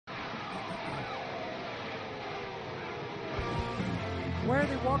Why are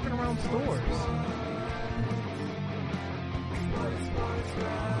they walking around stores?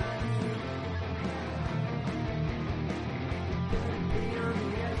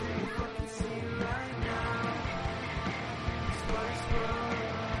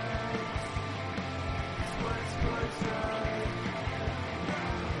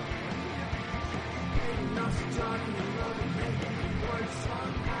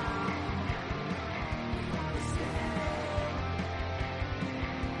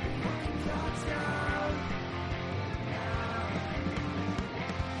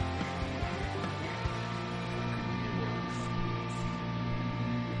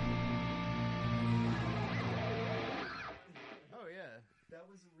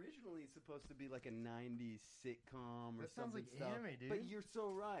 Supposed to be like a 90s sitcom or That sounds something. like anime, dude. But you're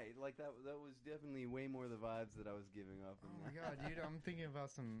so right. Like that was definitely way more the vibes that I was giving off. Oh my god, dude! I'm thinking about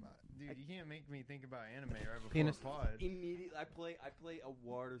some. Dude, you can't make me think about anime right before Penis. pod. Immediately, I play a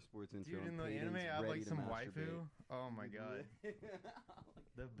water sports intro. Dude, in the Peyton's anime, I have ready like to some masturbate. waifu. Oh my god,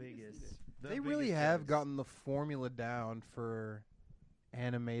 the biggest. The They really biggest have jokes. gotten the formula down for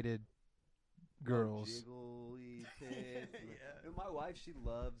animated girls. Jiggly tits. Yeah. And my wife, she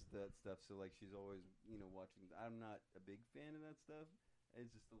loves that stuff. So like, she's always watching. I'm not a big fan of that stuff.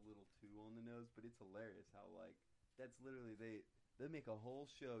 It's just a little too on the nose, but it's hilarious how like that's literally they make a whole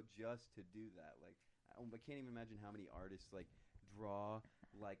show just to do that. Like I can't even imagine how many artists like draw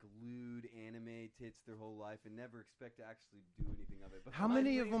like lewd anime tits their whole life and never expect to actually do anything of it. But How find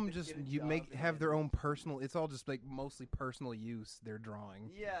many of ways them to just get a you job make in have their anime. own personal? It's all just like mostly personal use. They're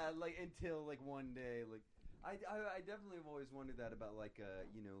drawing. Yeah, like until like one day, like I definitely have always wondered that about like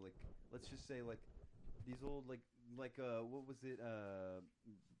like let's just say like these old like what was it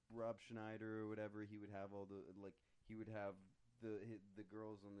Rob Schneider or whatever, he would have all the like he would have the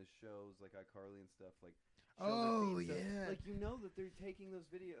girls on the shows like iCarly and stuff like show their Oh, feet. So, yeah. like that they're taking those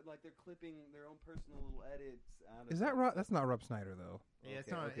videos like they're clipping their own personal little edits out of Is that Rob? That's not Rob Snyder though. Yeah,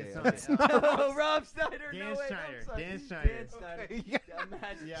 it's Okay, not. okay, It's okay. not. That's not Oh, Rob Snyder. Dan no way, Schneider. Rob Dan Snyder. Schneider. Dan Schneider. Okay, yeah.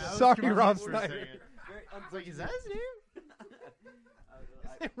 Imagine Yeah, I just- was Sorry, confused Rob for a Snyder. second. Very I was like, is that his name?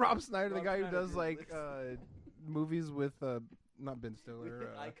 Rob Snyder, the Rob guy who Schneider does did like this. movies with not Ben Stiller,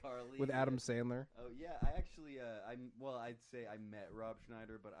 iCarly. with Adam Sandler. Oh yeah, I actually I'd say I met Rob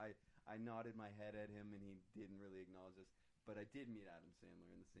Schneider, but I nodded my head at him and he didn't really acknowledge us. But I did meet Adam Sandler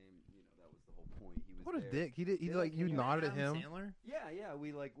in the same, that was the whole point. He was What a there. dick! He did. He They like you like nodded at Adam him. Sandler? Yeah.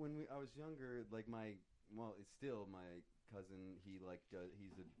 We like when I was younger, like it's still my cousin. He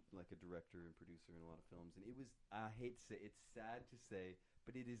he's a director and producer in a lot of films, and it was I hate to say it's sad to say,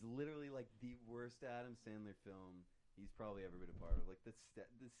 but it is literally like the worst Adam Sandler film he's probably ever been a part of. Like the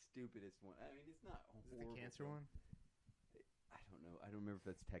stupidest one. I mean, it's not Is it the horrible cancer film. one? I don't know. I don't remember if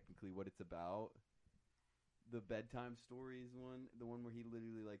that's technically what it's about. The bedtime stories one, the one where he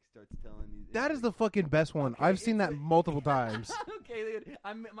literally like starts telling these. That is the fucking best one. Okay, I've seen it's that a- multiple times. Okay, dude,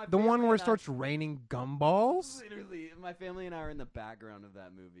 my The one family where and it I- starts raining gumballs. Literally, my family and I are in the background of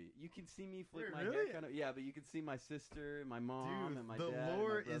that movie. You can see me flick Wait, my really? hair, kind of. Yeah, but you can see my sister, my mom, and my Dude, dad. the and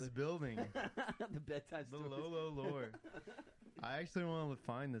lore my is brother. building. The bedtime The stories. Lolo lore. I actually want to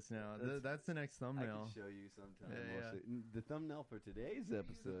find this now. That's the next I thumbnail. can show you sometime. Yeah, Also. The thumbnail for today's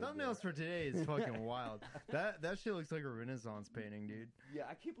episode. Thumbnails for today is fucking wild. That shit looks like a Renaissance painting, dude. Yeah,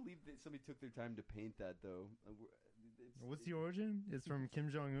 I can't believe that somebody took their time to paint that though. What's the origin? It's from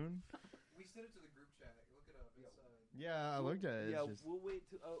Kim Jong Un. We sent it to the group chat. Look it up. It's Yeah, I looked at it. Yeah, It's just, we'll wait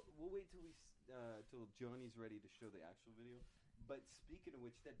till Johnny's ready to show the actual video. But speaking of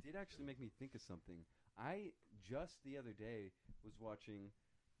which, that did actually make me think of something. I just the other day was watching,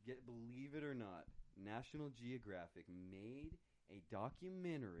 believe it or not, National Geographic made a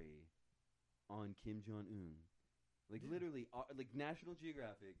documentary on Kim Jong Un. Like literally, like National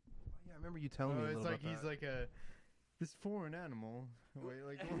Geographic. Yeah, I remember you telling me a it's little like about he's that. like this foreign animal. Wait,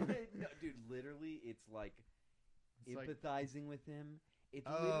 like No, dude, literally, it's like It's like- empathizing with him. It's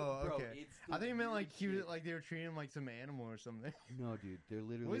Oh, literally, bro, okay. it's the I think you meant like weirdest shit. like they were treating him like some animal or something. No, dude, they're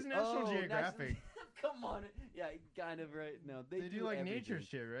literally. What is National Geographic? Come on, yeah, kind of right. No, They do like everything. nature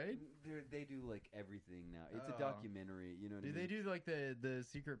shit, right? They do like everything now. It's Oh. a documentary, you know what Do I they mean? do like the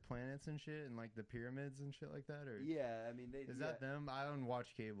secret planets and shit and like the pyramids and shit like that, or Yeah, I mean they. is that them? I don't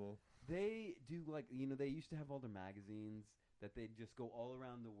watch cable. They do like they used to have all their magazines that they'd just go all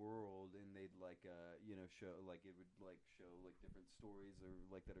around the world and they'd like show like it would like show like different stories or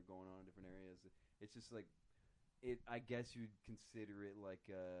like that are going on in different areas. It's just like I guess you'd consider it like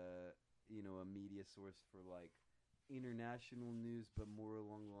a media source for like international news, but more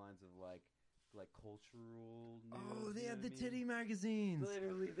along the lines of like cultural news. Oh, they you had know the what I mean? titty magazines.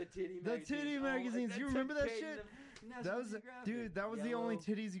 Literally the titty The magazines. titty Oh, magazines. You took remember that pages shit? of- National That was Geographic. dude. That was the only Yellow.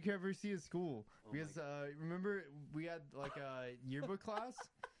 titties you could ever see at school. Oh my Because God. remember we had like a yearbook class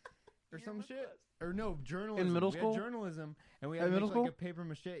or some Yearbook shit, class. or no journalism. middle we school? had journalism, and we In had to middle make, like school? a paper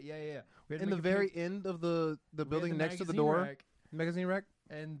mache. Yeah. We had to In the make a very paper- end of the we had building next to the magazine door, rack, magazine rack.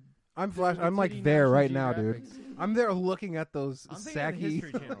 and I'm there was I'm like titty there National right now, dude. Geographics. I'm there looking at those I'm thinking of the saggy,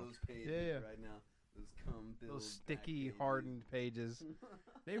 History All Channel. those pages Yeah. right now. Those cum-filled those back sticky, pages. hardened pages.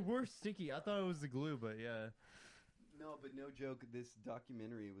 They were sticky. I thought it was the glue, but yeah. No, but no joke. This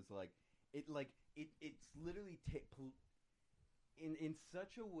documentary was like it's literally in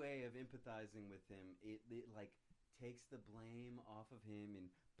such a way of empathizing with him. It like takes the blame off of him and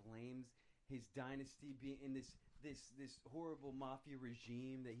blames his dynasty being in this horrible mafia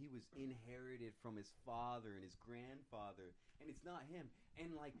regime that he was inherited from his father and his grandfather, and it's not him.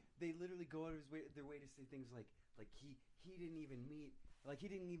 And like they literally go out of their way to say things like he didn't even meet. Like, he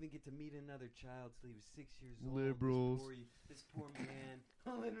didn't even get to meet another child till he was 6 years old. Liberals. This poor man.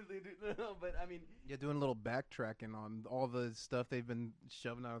 Literally, dude. No, but I mean, Yeah, doing a little backtracking on all the stuff they've been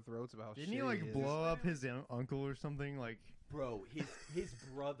shoving out our throats about. Didn't he shitty like it is. blow up his uncle or something? Like, bro, his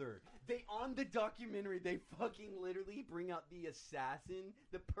brother. They on the documentary, they fucking literally bring out the assassin,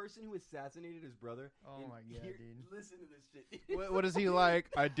 the person who assassinated his brother. Oh and my God, dude. Listen to this shit. What is he like?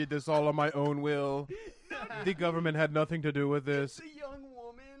 I did this all on my own will. The government had nothing to do with It's this. a young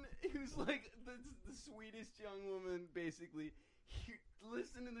woman who's like the sweetest young woman, basically.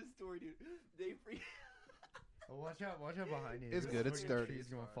 Listen to this story, dude. They freak. oh, watch out behind you. It's This good, it's fucking sturdy. tree's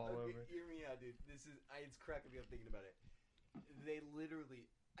gonna fall Okay, over. hear me out, dude. This is it's cracking me up thinking about it. They literally,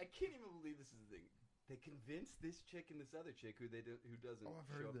 I can't even believe this is the thing. They convince this chick and this other chick who doesn't. Oh, I've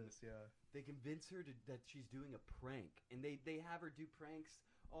show heard up. this. Yeah. They convince her that she's doing a prank, and they have her do pranks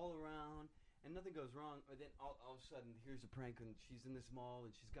all around, and nothing goes wrong. Or then all of a sudden, here's a prank, and she's in this mall,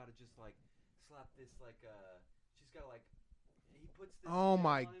 and she's got to just like slap this she's got to like he puts this. Oh gel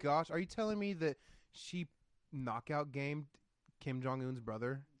my on him. gosh! Are you telling me that she knockout gamed Kim Jong Un's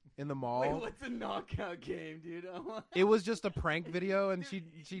brother in the mall? Wait, what's a knockout game, dude? It was just a prank video, and she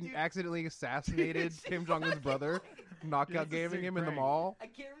Dude. accidentally assassinated Kim Jong Un's brother, knockout Dude, it's a gaming sick him in the prank. mall. I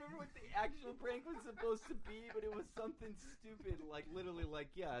can't remember what the actual prank was supposed to be, but it was something stupid. Like, literally, like,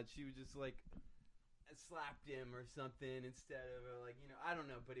 yeah, she was just, like, slapped him or something instead of, like, I don't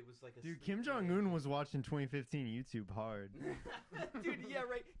know, but it was like a... Dude, Kim Jong-un was watching 2015 YouTube hard. Dude, yeah,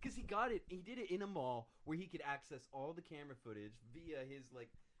 right, because he did it in a mall where he could access all the camera footage via his, like,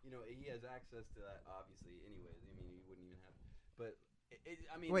 he has access to that, obviously, anyways. I mean, he wouldn't even have... But,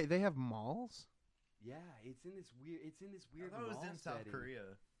 I mean... Wait, they have malls? Yeah, it's in this weird I thought it was mall in South setting.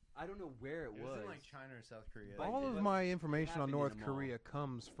 Korea. I don't know where it It was in like China or South Korea. But- All of but my it information on happened in North a mall. Korea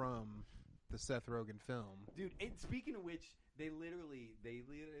comes from the Seth Rogen film. Dude, and speaking of which, they literally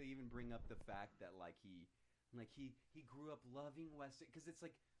even bring up the fact that he grew up loving Western, because it's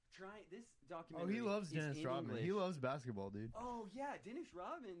like this Oh, documentary. he loves is Dennis in Rodman. English. He loves basketball, dude. Oh yeah, Dennis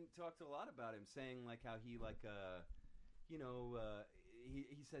Rodman talked a lot about him, saying like how he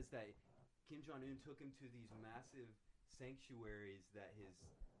he says that Kim Jong Un took him to these massive sanctuaries that his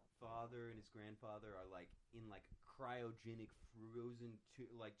father and his grandfather are like in like cryogenic frozen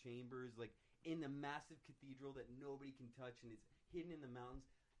chambers, like in a massive cathedral that nobody can touch, and it's hidden in the mountains.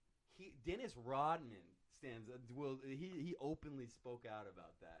 Dennis Rodman he openly spoke out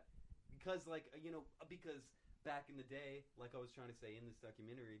about that because because back in the day, like I was trying to say in this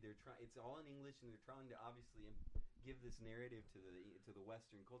documentary, it's all in English, and they're trying to obviously give this narrative to the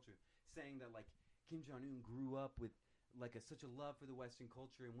Western culture, saying that like Kim Jong Un grew up with like such a love for the Western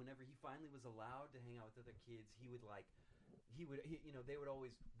culture, and whenever he finally was allowed to hang out with other kids, they would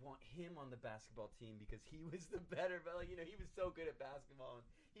always want him on the basketball team because he was the better, but he was so good at basketball, and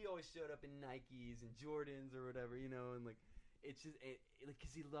he always showed up in Nikes and Jordans or whatever, and like it's just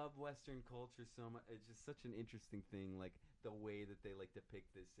because he loved Western culture so much. It's just such an interesting thing, like the way that they like depict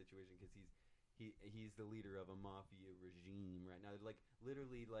this situation, because he's the leader of a mafia regime right now. Like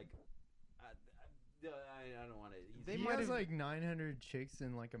literally, like I don't want to. He has like 900 chicks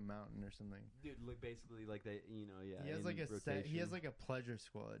in like a mountain or something. Dude, like basically like they, yeah. He has in like he has rotation. like a pleasure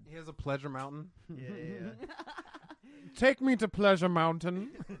squad. He has a Pleasure Mountain. Yeah. Take me to Pleasure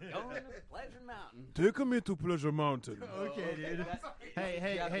Mountain. Going to Pleasure Mountain. Take me to Pleasure Mountain. Okay, dude. Hey,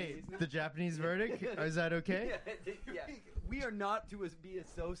 Hey, the Japanese verdict? Is that okay? Yeah. We are not to be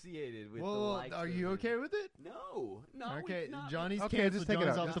associated with the Well, likes are of you him. okay with it? No, Okay, it's not. Johnny's Okay, canceled. just take it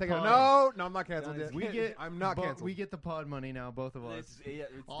Johnny's out. off Just the take it out. pod. No, I'm not canceled Johnny's yet. We get. I'm not canceled. We get the pod money now, both of us.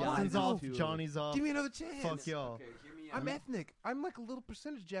 It's Austin's down off. to- Johnny's off. Give me another chance. Fuck y'all. Okay, hear me I'm ethnic. I'm like a little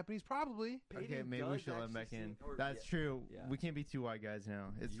percentage Japanese, probably. Okay, maybe we should let him back in. That's true. Yeah. We can't be two white guys now.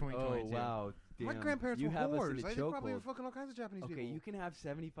 It's Oh 2022. wow! Damn. My grandparents you were have us in whores. a They probably were chokehold. fucking all kinds of Japanese Okay, people. you can have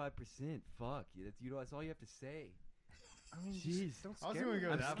 75%. Fuck, that's all you have to say. I mean, Jeez. just don't I was scare gonna me.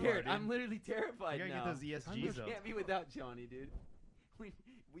 go I'm that scared. far, I'm dude. literally terrified You gotta now. get those ESGs We up. can't be without Johnny, dude.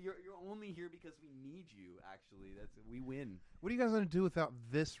 You're only here because we need you. Actually, we win. What are you guys gonna do without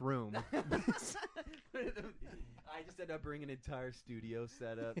this room? I just ended up bringing an entire studio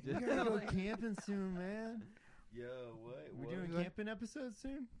set up. We Just gotta go like- camping soon, man. Yo, what? We're what? doing camping episodes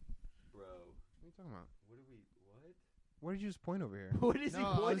soon. Bro. What are you talking about? What are we? What? Why did you just point over here? What is he No,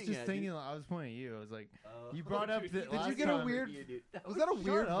 pointing I was just at, thinking. dude? I was pointing at you. I was like, Oh, you brought up dude, the he last was get a time- weird- you, dude. Was that a Shut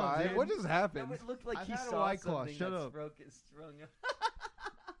weird up, vibe? dude. What just happened? No, it looked like I've he had a saw White Claw. something Shut that's up. strung up.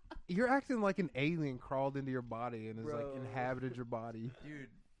 You're acting like an alien crawled into your body and has like Bro. inhabited your body. dude.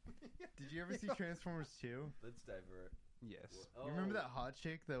 Did you ever see Transformers 2? Let's divert. Yes. You remember that hot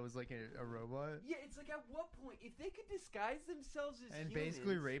chick that was like a robot Yeah, it's like at what point, if they could disguise themselves as and humans,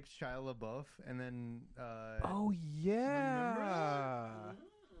 basically raped Shia LaBeouf, and then Oh yeah. Mm.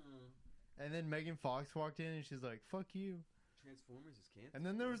 and then Megan Fox walked in and she's like, "Fuck you." Transformers is canceled. And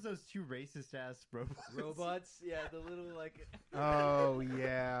then there was those two racist ass robots. robots. Yeah, the little like. Oh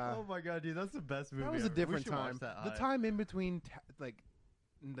yeah. Oh my god, dude, that's the best movie. That was a ever. We different should watch time. that The hype. time in between, like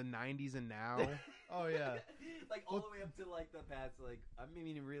the '90s and now. Oh yeah. Like all the way up to like the past, like I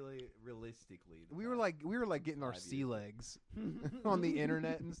mean, really realistically, the we were past like getting our 5 sea years. legs on the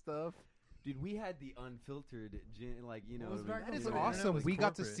internet and stuff. Dude, we had the unfiltered, like you know, What was back That when is the internet awesome. was We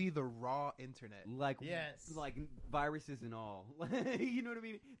got to corporate. see the raw internet. like Yes. like viruses and all. You know what I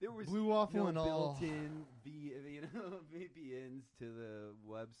mean? There was Blue waffle no and all. built-in VPNs to the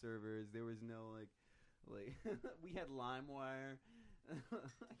web servers. There was no like we had LimeWire.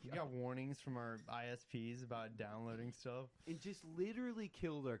 We got warnings from our ISPs about downloading stuff. It just literally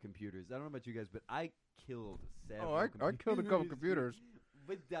killed our computers. I don't know about you guys, but I killed several. Oh, I killed a couple computers.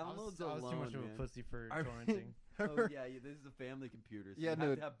 But I downloads was alone, too much of man. a pussy for I- torrenting. Oh yeah, this is a family computer. So Yeah, you have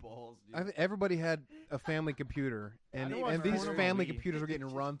dude. to have balls, dude. I think everybody had a family computer, and don't watch and these porn on family Wii. computers were getting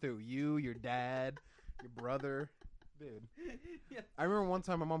run through. You, your dad, your brother. Dude, Yeah. I remember one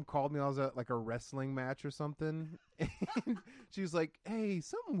time my mom called me. I was at like a wrestling match or something, and she was like, "Hey,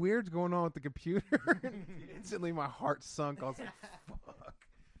 something weird's going on with the computer." Instantly, my heart sunk. I was like, "Fuck."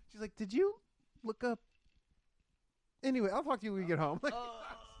 She's like, "Did you look up?" Anyway, I'll talk to you when we get home. Like,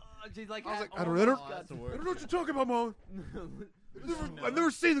 She's like, I was like, oh I don't my know. God. That's the I worst. don't know what you're talking about, mom. I've never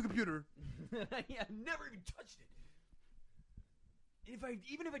seen the computer. Yeah, never even touched it.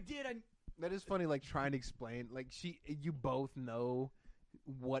 Even if I did, I. That is funny, like trying to explain. Like you both know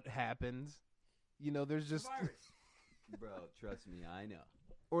what happens. You know, there's just, Virus. Bro, trust me, I know.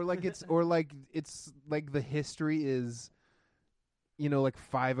 or like it's like the history is, you know, like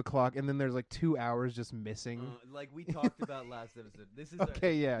 5 o'clock, and then there's like 2 hours just missing. Like we talked about last episode. This is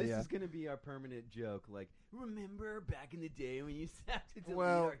Okay, yeah, This yeah. is gonna be our permanent joke. Like, remember back in the day when you used to have to delete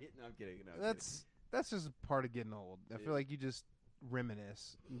Well, our hit? No, I'm kidding. No, I'm That's just part of getting old. I Yeah. feel like you just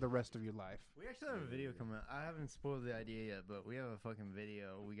reminisce the rest of your life. We actually have a video coming out. I haven't spoiled the idea yet, but we have a fucking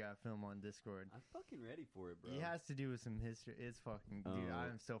video we got film on Discord. I'm fucking ready for it, bro. It has to do with some history. It's fucking, dude. Oh.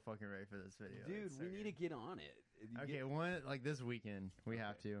 I'm so fucking ready for this video. Dude, It's so we need to good. get on it. Okay, one like this weekend we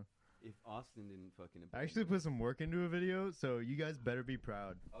have Okay. to. If Austin didn't fucking. I actually put some work into a video, so you guys better be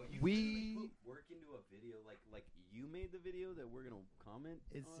proud. Oh, you We- literally put work into a video, like you made the video that we're gonna comment.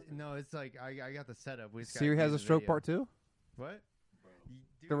 It's on? no, it's like I got the setup. We just gotta Siri do has the a stroke video. part 2. What? Bro.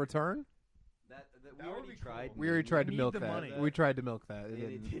 The return. That That we would already be tried. cool. We already tried to need milk the that. money. We tried to milk that. And It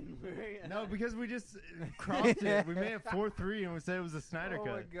it didn't. didn't work. No, because we just cropped it. We made it 4:3 and we said it was a Snyder Oh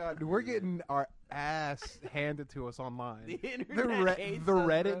cut. my god, we're getting our ass handed to us online. the The internet hates us,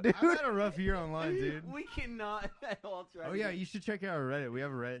 Reddit, bro. dude. I've had a rough year online, dude. We cannot at all try. Oh to yeah, get- you should check out our Reddit. We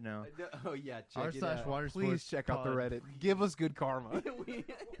have a Reddit now. Oh yeah, check it R/slash out. Water Please Sports check out the Pod. Reddit. Give us good karma. We-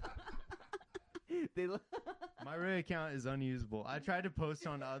 they lo- My Reddit account is unusable. I tried to post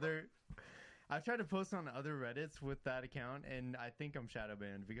on other Reddits with that account, and I think I'm shadow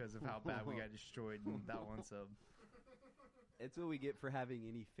banned because of how bad we got destroyed in that one sub. It's what we get for having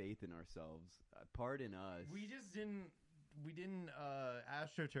any faith in ourselves. Pardon us. We just didn't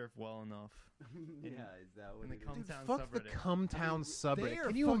astroturf well enough. yeah, is that what in the it is? cum- Dude, Hometown fuck the subreddit. Cumtown they subreddit. are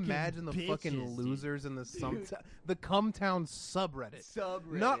Can you fucking imagine the fucking bitches, dude. losers in the Cumtown subreddit?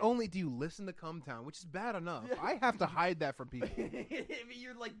 Subreddit. Not only do you listen to Cumtown, which is bad enough, I have to hide that from people. I mean,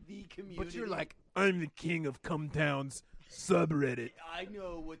 you're like the community. But you're like, I'm the king of Cumtown's subreddit. I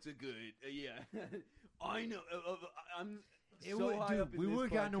know what's a good. Yeah, I know. I'm. It so would, high dude, up in we this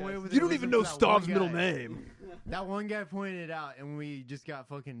would've gotten away podcast. with You it. don't even wasn't know for that one Stav's middle guy. name. That one guy pointed it out, and we just got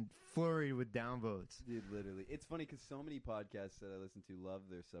fucking flurried with downvotes. Dude, literally. It's funny because so many podcasts that I listen to love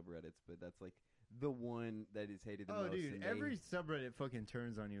their subreddits, but that's like the one that is hated the Oh, most. dude, and every subreddit fucking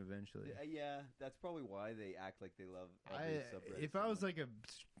turns on you eventually. yeah, that's probably why they act like they love every subreddit. If so I was much. like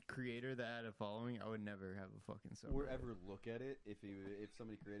a creator that had a following, I would never have a fucking subreddit. or ever look at it if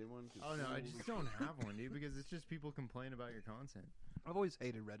somebody created one. 'cause Oh no, I holy just shit. don't have one, dude, because it's just people complain about your content. I've always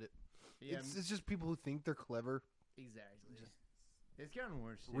hated Reddit. Yeah, It's just people who think they're clever. exactly. It's gotten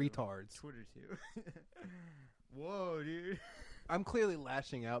worse. Too. Retards. Twitter too. Whoa, dude. I'm clearly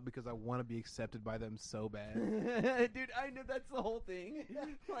lashing out because I want to be accepted by them so bad. Dude, I know that's the whole thing.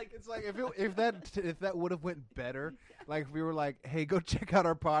 Like It's like if that would have went better, like if we were like, hey, go check out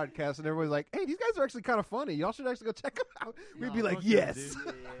our podcast, and everyone's like, hey, these guys are actually kind of funny. Y'all should actually go check them out. We'd Nah, be like, fuck them, yes, dude.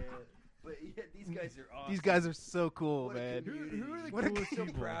 yeah. But yeah, these guys are awesome. these guys are so cool, What a man. community. Who are the What a coolest so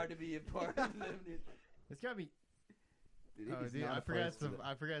people? proud to be a part of them, dude. It's gotta be. Dude, it Oh, is dude, not I a forgot. place to-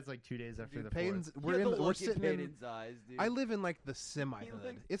 I forgot. It's like 2 days after Dude, the Peyton's, fourth. we're Yeah, in, the we're look in sitting in. Peyton's eyes, dude. I live in like the semi He hood.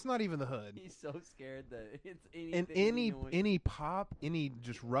 looks- It's not even the hood. He's so scared that it's And anything annoying. any pop, any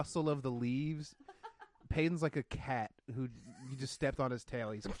just rustle of the leaves, Peyton's like a cat who you just stepped on his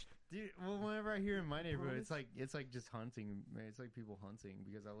tail. He's Dude, well, whenever I hear in my neighborhood, it's like just hunting. Man. It's like people hunting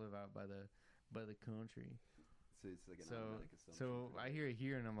because I live out by the country. So it's like an So automatic assumption. I hear it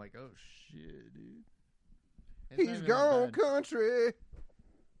here, and I'm like, oh shit, dude. It's not he's even that gone bad. country.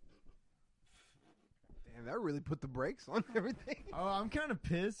 Damn, that really put the brakes on everything. Oh, I'm kind of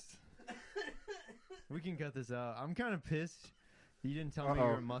pissed. We can cut this out. I'm kind of pissed. You didn't tell me you Uh-oh.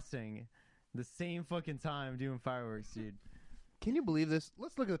 were a Mustang. The same fucking time doing fireworks, dude. Can you believe this?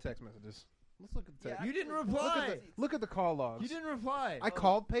 Let's look at the text messages. Let's look at the text. Yeah, You didn't actually, reply. Look at the call logs. You didn't reply. I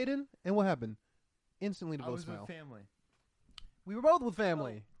called Peyton, and what happened? Instantly to I was voicemail. with family. We were both with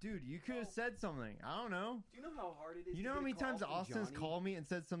family. Dude, you could have said something. I don't know. Do you know how hard it is? You to know get how a many call times from Austin's Johnny? called me and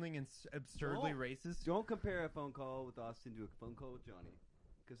said something absurdly Don't. racist? Don't compare a phone call with Austin to a phone call with Johnny.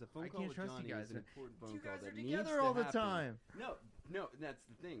 Because a phone I call can't with trust you Johnny guys. is an important phone You call guys that are needs together to all the happen. time. No, that's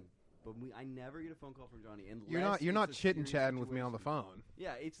the thing. But I never get a phone call from Johnny. You're unless not it's a chitting serious chatting with me on the situation. phone.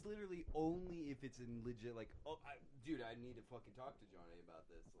 Yeah, it's literally only if it's in legit like, dude, I need to fucking talk to Johnny about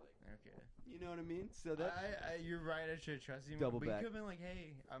this. Like, Okay. you know what I mean? So that You're right. I should trust you. Double but back. you could have been like,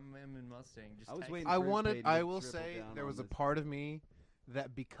 "Hey, I'm in Mustang." Just I was text waiting me." I for his wanted. Peyton I to will triple say down there on was a this. part of me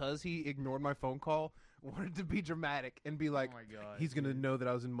that because he ignored my phone call, wanted to be dramatic and be like, oh my god, he's gonna dude. know that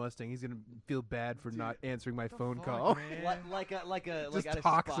I was in Mustang. He's gonna feel bad for Dude, not answering my What the phone fuck, call. man? like Just out of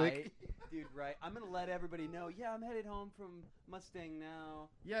toxic. spite. Dude, right? I'm gonna let everybody know. Yeah, I'm headed home from Mustang now.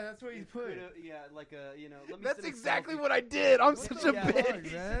 Yeah, that's what he It put. coulda- yeah, like a Let me That's send a exactly selfie. what I did. I'm What such the a Yeah, fuck,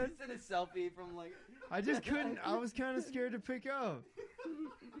 bitch. man? Send a selfie from like. I just couldn't. I was kind of scared to pick up.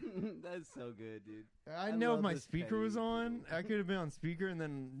 That's so good, dude. I I know if love my this speaker was petty on, people. I could have been on speaker and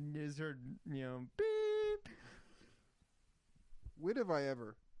then you just heard, beep. When have I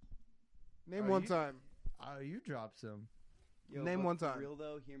ever? Name Are one you- time. Oh, you dropped some. Name but one for time. Real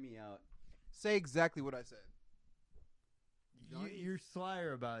though, hear me out. Say exactly what I said. You're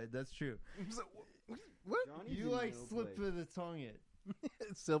slyer about it. That's true. What? Johnny's You in like no slip place. of the tongue it.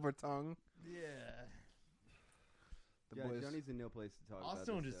 Silver tongue. Yeah. The Yeah, boys. Johnny's in no place to talk Also, about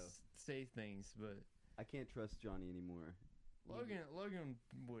don't this. just say things, but I can't trust Johnny anymore. Logan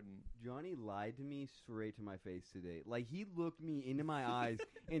wouldn't. Johnny lied to me straight to my face today. Like he looked me into my eyes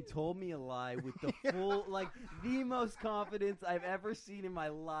and told me a lie with the full, like the most confidence I've ever seen in my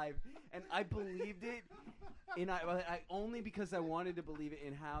life, and I believed it. And I only because I wanted to believe it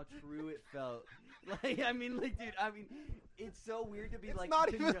and how true it felt. Like dude, it's so weird to be It's like. not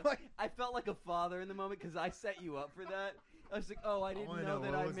to even know- like. I felt like a father in the moment because I set you up for that. I was like, oh, I didn't wanna know know,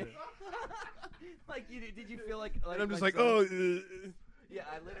 that what I was made. it? Like, did you feel like? And I'm just my like, son- oh, Yeah,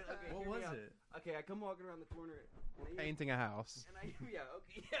 I literally. Okay, What hear me was out. it? Okay, I come walking around the corner. And I hear- painting a house. And I yeah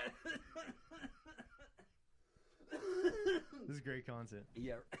okay yeah. This is great content.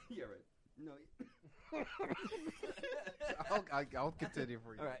 yeah yeah right. No. I'll continue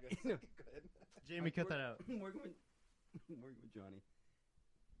for you. All right. Go ahead. Jamie, cut that out. Working with Johnny.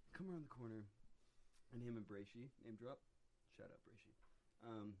 Come around the corner, and him and Bracey, name drop, shout out Bracey.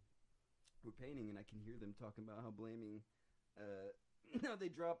 We're painting, and I can hear them talking about how blaming. No,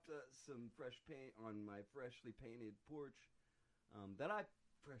 they dropped some fresh paint on my freshly painted porch. That I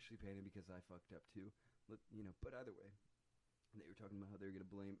freshly painted because I fucked up too. But either way, they were talking about how they were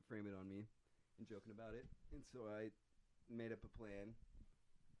gonna frame it on me, and joking about it. And so I made up a plan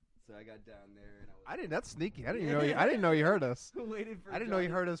So I got down there and I didn't. That's sneaky. I didn't know. I didn't know you heard us. waited for I didn't know you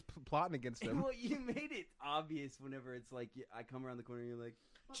Johnny. heard us plotting against him. Well, you made it obvious whenever it's like I come around the corner and you're like,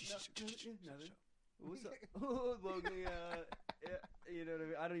 nothing. What's up? Oh, Logan, yeah, you know what I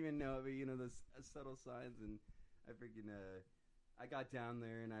mean? I don't even know, but you know those subtle signs, and I freaking I got down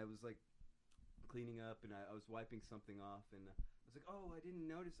there and I was like cleaning up and I was wiping something off and I was like, oh, I didn't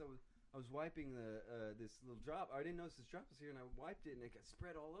notice I was wiping this little drop. I didn't notice this drop was here, and I wiped it and it got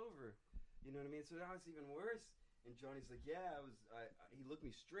spread all over. You know what I mean? So now it's even worse. And Johnny's like, yeah, he looked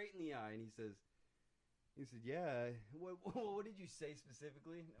me straight in the eye and he said, yeah. What did you say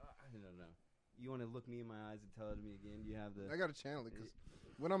specifically? No, I don't know. You want to look me in my eyes and tell it to me again? You have the. I gotta channel it because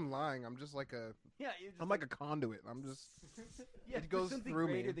when I'm lying, I'm just like a. Yeah, you're just I'm like a conduit. I'm just. Yeah, it goes something through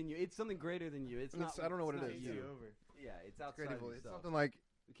greater me. than you. It's something greater than you. It's not. I don't know what it's it not is. You. Over. Yeah, it's outside Creative. of It's yourself. something like.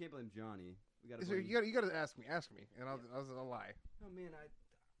 We can't blame Johnny. We gotta. Is there, Blame you gotta ask me, and I'll lie. Oh man, I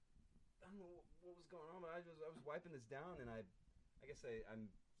don't know what was going on, but I was wiping this down, and I guess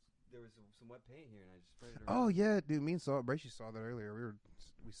there was some wet paint here, and I just sprayed it around. Oh yeah, dude. Me and Bracey saw that earlier.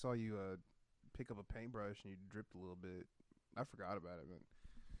 We saw you pick up a paintbrush and you dripped a little bit. I forgot about it, man.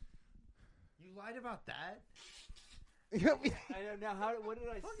 You lied about that? Yeah. I know. Now, what did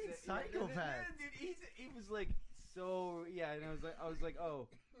I Fucking say? psychopath. Dude, he was like so. Yeah, and I was like, oh.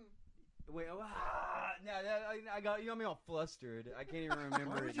 Wait, I got me all flustered. I can't even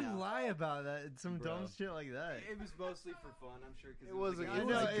remember. Why would you lie about that? Some Bro. dumb shit like that. It was mostly for fun, I'm sure. Cause It was a- a it I was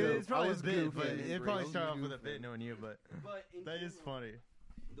know a goof. it's probably I a was bit, but goofing. it probably I was started off with a goofing. bit knowing you. But But in that is general, funny.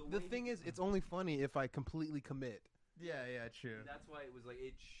 The way thing he- is, it's only funny if I completely commit. Yeah, true. That's why it was like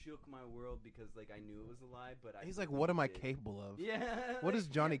it shook my world because like I knew it was a lie, but He's like, "What am I did. capable of?" Yeah. What is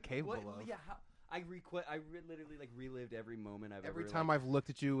Johnny yeah, capable what- of? Yeah. Literally like relived every moment I've Every ever. time I've looked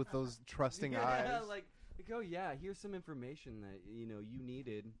at you with those trusting yeah, eyes. like oh yeah, here's some information that you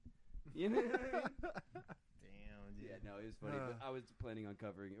needed. You know. Damn, dude. Yeah, no, it was funny. But I was planning on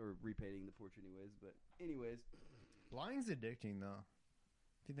covering or repainting the porch anyways. But anyways, Lying's addicting though.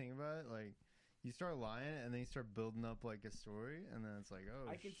 If you think about it, like you start lying and then you start building up like a story, and then it's like, oh,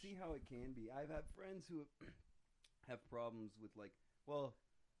 I can see how it can be. I've had friends who have problems with like, well,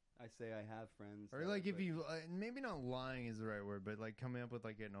 I say I have friends. or that- like if but- you maybe not lying is the right word, but like coming up with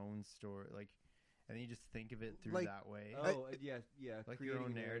like an own story, like, and then you just think of it through Like- that way, Oh yeah. like your own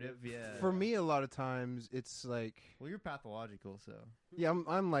creating a narrative. Yeah. For me, a lot of times it's like, well, you're pathological, so yeah,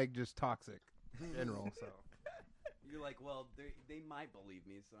 I'm like just toxic in general. So You're like, well, they might believe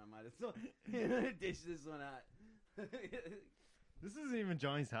me, so I might as well dish this one out. this isn't even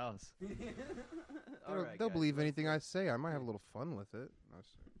Johnny's house. All right, they'll guys, believe let's- anything I say. I might have a little fun with it. No,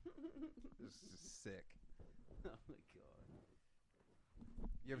 it's just sick. Oh my god,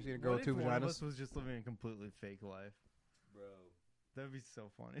 You ever seen a girl What with two if one of vaginas? us was just living a completely fake life? bro, That'd be so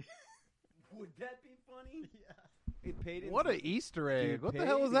funny. would that be funny? Yeah. Hey, Peyton's What a like- Easter egg! Dude, what the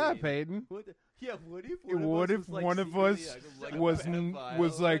hell was that, Peyton? What the, yeah, what if What if one of us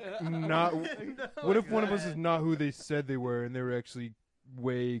was like not? What if one of us is not who they said they were, and they were actually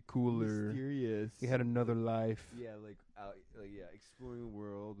way cooler? mysterious? He had another life. Yeah, like out, exploring the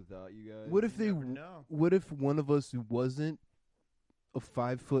world without you guys. What if they? You never know. What if one of us wasn't a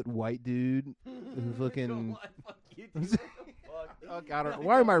 5-foot white dude? fucking- Come on, fuck you, dude. What the fuck? Oh, God,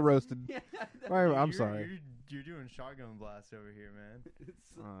 why am I roasted? Yeah, Why am- I'm You're- sorry. You're doing shotgun blast over here, man.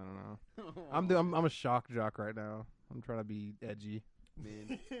 I don't know. I'm a shock jock right now. I'm trying to be edgy.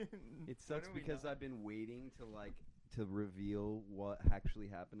 Man, it sucks are we because not? I've been waiting to reveal what actually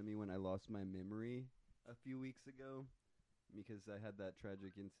happened to me when I lost my memory a few weeks ago, because I had that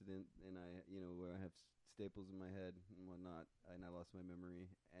tragic incident and where I have staples in my head and whatnot, and I lost my memory,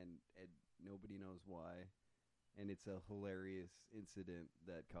 and nobody knows why, and it's a hilarious incident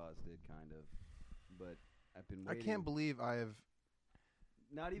that caused it, kind of, but I've been I waiting. can't believe I have.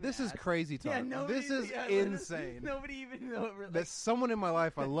 Not even This is asked- crazy talk. Yeah, nobody, This is yeah, insane. Nobody even know. That someone in my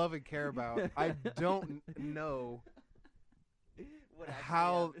life I love and care about. I don't know what actually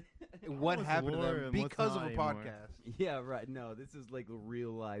how- happened. what What's happened to lore them and what's because of not a anymore. podcast. Yeah, right. No, this is like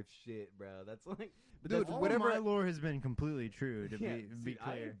real life shit, bro. That's like, but Dude, that's All whatever- of my lore has been completely true. To yeah, be see,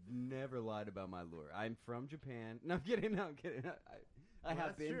 clear, I've never lied about my lore. I'm from Japan. No, I'm kidding. No, I'm kidding. I Well, have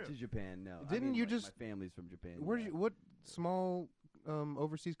that's been true. to Japan. No, I Didn't mean, you like, just- My family's from Japan. Where yeah. did you? What small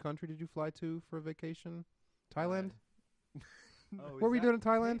overseas country did you fly to for a vacation? Thailand. Oh, What were you doing in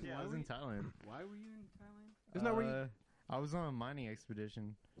Thailand? yeah, I was in Thailand. Why were you in Thailand? Isn't that where you? I was on a mining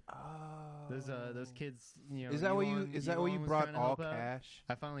expedition. Oh. Those kids, Is that where you? Elon- Is that where you Elon was brought trying to all help out. cash?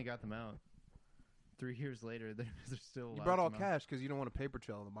 I finally got them out. 3 years later, they're still. You allowed brought all to mine. cash because you don't want a paper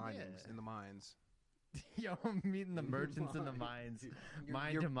trail in the mines. Yeah. In the mines. Yo, I'm meeting the merchants in the mines,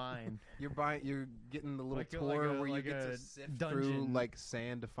 mine you're- to mine. You're getting the little Like a- tour like a- where you like get a to sift dungeon. through like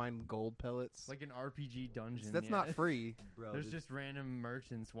sand to find gold pellets. Like an RPG dungeon. That's yeah. not free. Bro, There's this, just random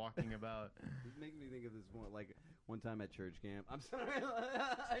merchants walking about. this makes me think of this one time at church camp. I'm sorry,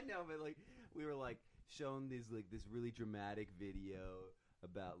 I know, but like we were like shown this really dramatic video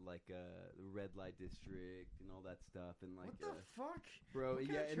about like the red light district and all that stuff, and like What the fuck? bro, What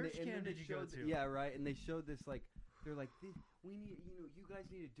kind yeah, of church and camp then they did you go showed, to? yeah, right, and they showed this like they're like we need you guys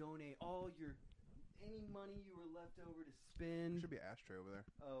need to donate all your any money you were left over to There spend. should be an ashtray over there.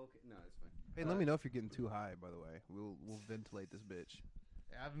 Oh, okay, no, it's fine. Hey, let me know if you're getting too high. By the way, we'll ventilate this bitch.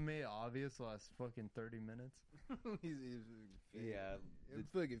 I haven't made it obvious the last fucking 30 minutes. he's Yeah, I'm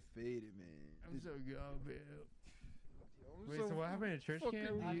fucking faded, man. I'm so gone, man. I'm Wait, so so what happened at church fucking-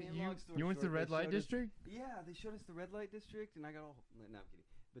 camp? I mean, long story You went to the short, red they light showed us- district? Yeah, they showed us the red light district, and I got all. No, I'm kidding.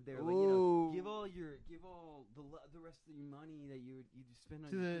 But they were like, you know, Ooh. give all the rest of your money that you just spend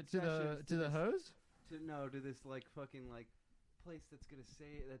on To your the concessions to the this- hose? to this like fucking like place that's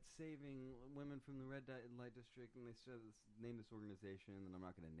saving women from the red light district, and they name this organization that I'm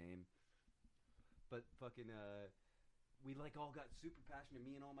not gonna name. But fucking we like all got super passionate,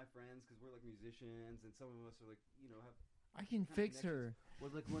 me and all my friends, because we're like musicians, and some of us are like have. I can Kind of fix her.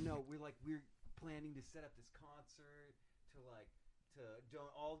 We're planning to set up this concert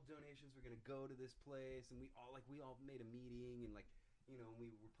all donations were gonna go to this place, and we all made a meeting, and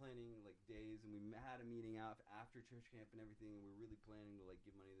we were planning like days, and we had a meeting out after church camp and everything, and we were really planning to like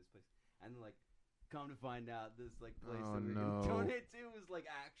give money to this place, and like come to find out this like place Oh, that we were no. gonna donate to was like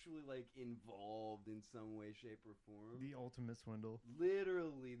actually like involved in some way, shape, or form. The ultimate swindle.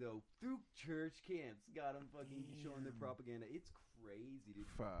 Literally though, through church camps, got them fucking showing their Damn. propaganda. It's crazy,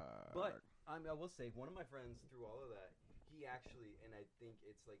 dude. Fuck. But I will say, one of my friends through all of that, he actually, and I think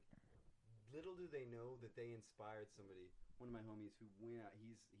it's like, little do they know that they inspired somebody. One of my homies who went out,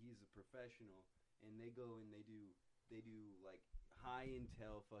 he's a professional, and they go and they do like high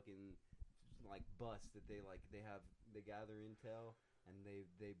intel fucking like busts that they gather intel, and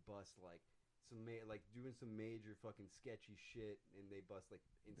they bust like doing some major fucking sketchy shit, and they bust like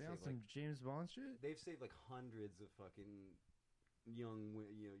They on some James Bond shit? they've saved like hundreds of fucking young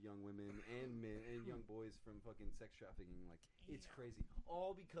women and men and young boys from fucking sex trafficking. Like, it's crazy,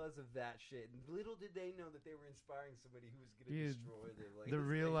 all because of that shit. And little did they know that they were inspiring somebody who was gonna Dude, destroy their like The it's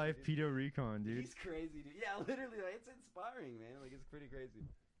real crazy, life dude. pedo recon, dude. He's crazy, dude. Yeah, literally, like, it's inspiring, man. Like, it's pretty crazy.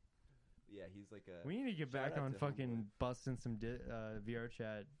 Yeah, he's like a We need to get shout back out on to fucking busting some VR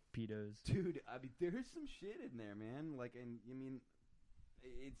chat pedos. dude. I mean, there's some shit in there, man. Like, and I mean,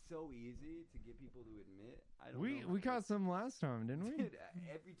 it's so easy to get people to admit. I don't know. We caught some last time, didn't we? Dude,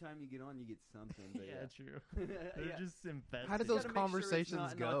 every time you get on, you get something. But yeah, true. They're yeah. just infested. How did You those gotta make sure it's conversations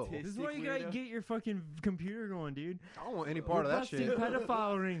not an go? autistic This is why you gotta weirdo. get your fucking computer going, dude. I don't want any part We're of that busting shit.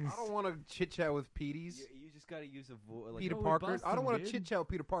 pedophile rings. I don't want to chit chat with Petey's. You just gotta use a voice. Like, Peter No, we Parker. bust I don't them, want to dude. chit chat with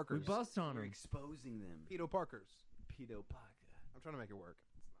Peter We Parker's. bust on you're them. exposing them. Peter Parker's. Pedo Parker. I'm trying to make it work.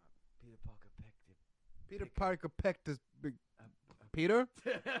 Peter Parker pecked Peter Pick- Parker pecked his big. Peter?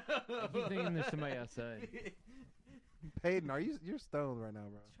 I keep thinking there's somebody outside. Peyton, you're stoned right now,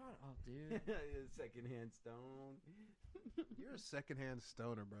 bro. Shut up, dude. Secondhand stone. You're a secondhand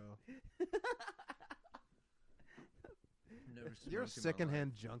stoner, bro. Never You're a smoked in my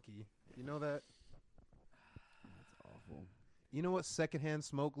secondhand junkie. You know that? That's awful. You know what secondhand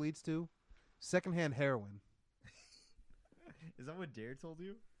smoke leads to? Secondhand heroin. life. Is that what Dare told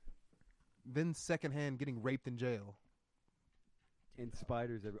you? Then secondhand getting raped in jail. And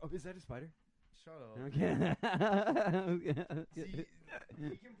spiders everywhere. Oh, is that a spider? Shut up. Okay. See,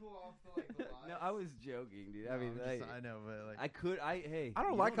 he can pull off the lies. No, I was joking, dude. I mean, I know, but like, hey. I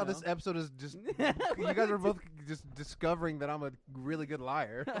don't you like how know. this episode is just. You guys are both just discovering that I'm a really good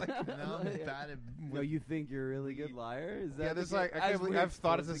liar. Like, now I'm Yeah. bad at. No, you think you're a really good liar? Is that yeah, the this ca- like I as can't believe we're I've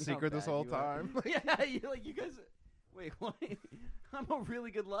thought it's a exposing how secret this bad whole you are. time. Yeah, you guys. Wait, what? I'm a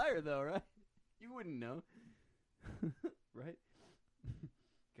really good liar, though, right? You wouldn't know, right?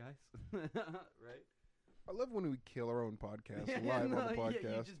 Guys, right? I love when we kill our own podcast live no, on the yeah,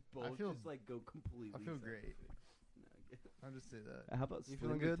 podcast. you just both feel- just like go completely. I feel separate. great. No, I'll just say that. How about You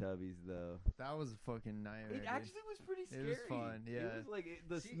feeling Slender good? Tubbies though? That was a fucking nightmare. It dude. actually was pretty It scary. was fun, yeah. It was like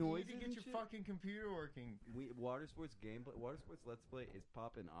the See, noises you need to and get your shit. fucking computer working. Water Sports gameplay, Water Sports Let's Play is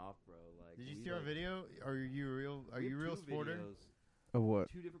popping off, bro. Like, Did you we, see our like- video? Are you real? Are we you have real two sporter? videos, Of what?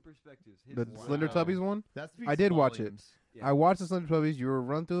 Two different perspectives. His The is- Slender Wow. Tubbies one? That's I did watch it. Yeah. I watched the Slender Tubbies. You were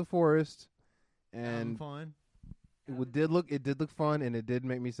run through the forest, And and fun, it did look fun, and it did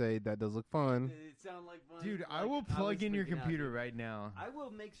make me say that does look fun. It sound like fun. dude. I Like, will plug was in your freaking out, computer dude. right now. I will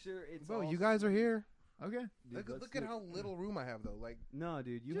make sure it's. Bro, all you guys are here. Okay. Dude, let's Look do at it. how little room I have though. Like No,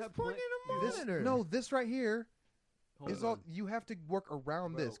 dude, you Just have plug in a this. monitor. No, this right here Hold is all. on. You have to work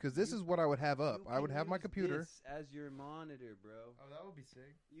around Bro, this because this you- is what I would have up. You I would can have my use computer. this as your monitor, bro. Oh, that would be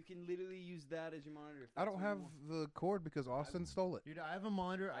sick. You can literally use that as your monitor. if I that's don't what you have want. the cord because Austin stole it. Dude, I have a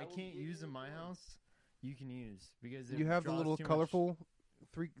monitor I I will can't give use you in a my cord. house. You can use because it You have the draws little too much- colorful the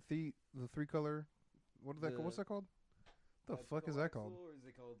three color. What is that? The- What's that called? The It's fuck is that called? Or is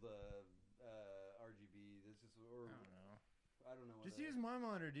it called RGB? This is or I don't know. I don't know. What Just that use is. my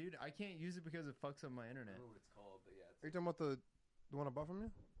monitor, dude. I can't use it because it fucks up my I internet. don't know what it's called, but yeah. Are you talking about the one I bought from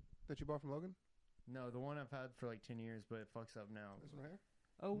you? That you bought from Logan? No, the one I've had for like 10 years, but it fucks up now. This one right here?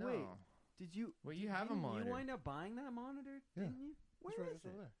 Oh no. wait, did you? Well, you did- have a didn't monitor. You wind up buying that monitor, Yeah. didn't you? Where It's right, is it's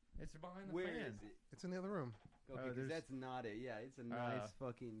over it? there. It's behind the Where fan. is it? It's in the other room. Okay, Oh, because there's- that's not it. Yeah, it's a nice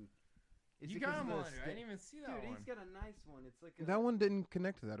fucking. Is You it got 'cause a of the monitor. I sta- didn't even see that Dude, one. he's got a nice one. It's like a. That one didn't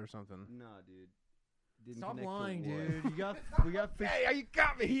connect to that or something. Nah, dude. Didn't Stop connect to lying, what? dude. We got fixed. Hey, you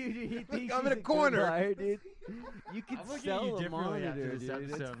got me. He thinks I'm he's in a corner. good buyer, dude. You could I'm looking at sell you a differently after monitor, this dude.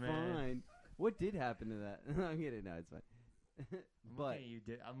 It's episode, man. fine. What did happen to that? I'm kidding. No, it's fine. I'm but looking at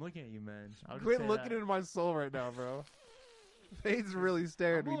you, I'm looking at you, man. I'll just Quit say looking that. into my soul right now, bro. Fade's really I'm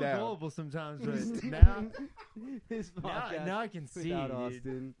staring a me little down. gullible sometimes, but now, his now, podcast now I can see, without dude.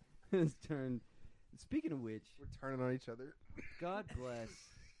 Austin has turned. Speaking of which, We're turning on each other. God bless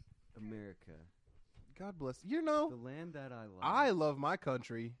America, God bless. You the know, land that I love. I love my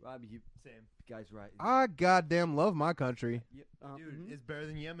country. Robbie, you Same. guys, right? I goddamn love my country. Yep, Dude, mhm. it's better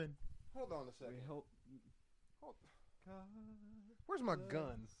than Yemen. Hold on a We second. hope. Hold- God Where's my bless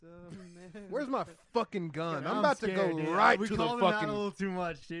guns? America. Where's my fucking gun? I'm I'm about scared, to go dude. right we to the called him out a fucking. little too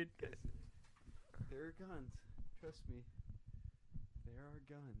much, dude. There are guns. Trust me. There are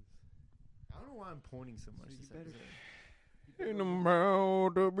guns. I don't know why I'm pointing so much. So this you better- episode. In the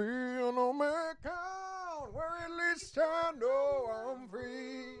mouth to be an American, where at least I know I'm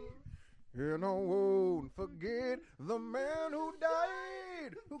free. And I won't forget the man who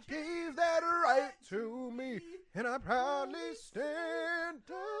died, who gave that right to me. And I proudly stand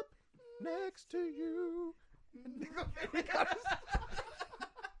up next to you.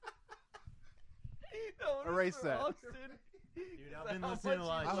 Erase that. Dude, I've been listening to a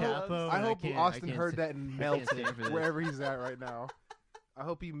lot I of hope, Chapo. I and hope can't- Austin can't heard sta- that and can't melted stand for this. wherever he's at right now. I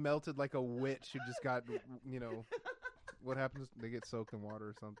hope he melted like a witch who just got, what happens? They get soaked in water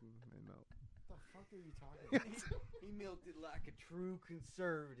or something. They melt. What the fuck are you talking about? He melted like a true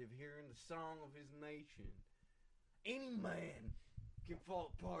conservative hearing the song of his nation. Any man can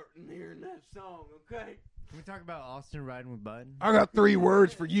fall apart in hearing that song, okay? Can we talk about Austin riding with Bud? I got 3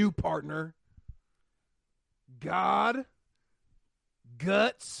 words for you, partner. God,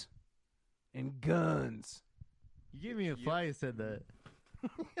 guts, and guns. You gave me a fly. You said that.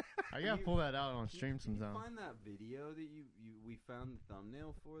 I gotta pull that out on stream Can you sometime. find that video that we found the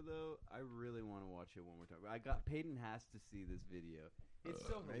thumbnail for though? I really want to watch it one more time. Peyton has to see this video. It's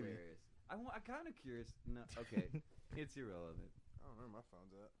so maybe. hilarious. I'm kind of curious. No, okay, it's irrelevant. I don't know where my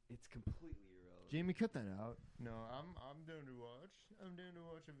phone's at. It's completely irrelevant. Jamie, cut that out. No, I'm down to watch. I'm down to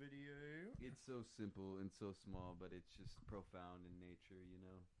watch a video. It's so simple and so small, but it's just profound in nature, you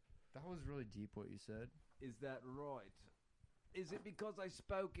know? That was really deep what you said. Is that right? Is it because I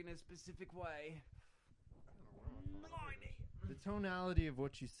spoke in a specific way? The tonality of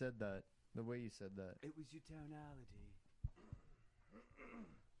what you said that. The way you said that. It was your tonality.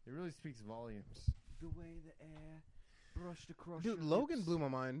 It really speaks volumes. The way the air brushed across Dude, your Logan lips. blew my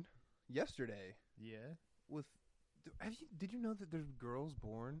mind yesterday Yeah. with. Did you know that there's girls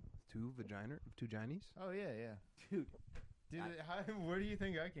born two vaginas? Oh yeah, yeah. Dude, Dude, where do you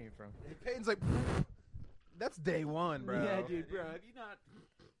think I came from? Peyton's like, that's day one, bro. yeah, dude, bro, have you not...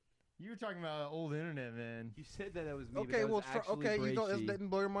 You were talking about old internet, man. You said that was me, but Okay, that well, was actually okay, you don't. That Bracey. didn't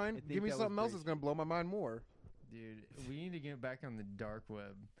blow your mind. I think Give me that was something else that's Bracey. gonna blow my mind more. Dude, we need to get back on the dark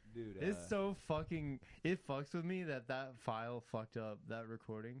web. Dude, It's so fucking. It fucks with me that file fucked up, that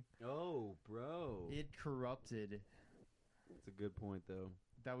recording. Oh, bro. It corrupted That's a good point, though.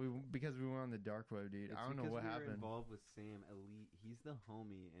 because we went on the dark web, dude. It's I don't know because what we were happened. involved with Sam Elite. He's the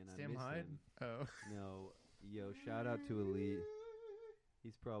homie, and I Sam miss Hyde? him. Oh. No, yo, shout out to Elite.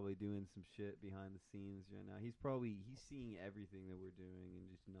 He's probably doing some shit behind the scenes right now. He's seeing everything that we're doing and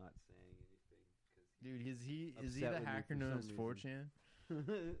just not saying anything. Dude, is he Upset the with me hacker for known as some 4chan?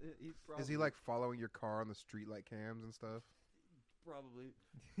 He's probably, Is he like following your car on the street like cams and stuff? probably?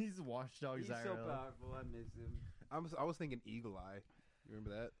 He's Watchdog He's IRL. so powerful. I miss him. I was thinking Eagle Eye. You remember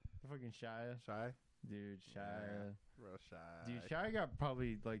that? Fucking Shia. Shy? Dude, Shia. Yeah. Real shy. Dude, Shia got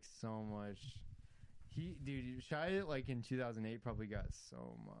probably like so much. Shia like in 2008 probably got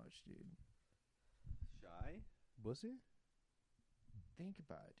so much, dude. Was he? Think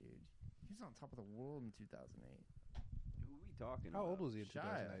about it, dude. He was on top of the world in 2008. Who are we talking How about? old was he in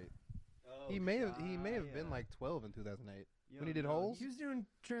Shia. 2008? Oh, He may have been Shia. like 12 in 2008. Yo, when he did no, Holes? He was doing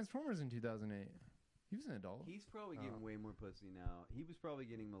Transformers in 2008. He was an adult. He's probably Oh. getting way more pussy now. He was probably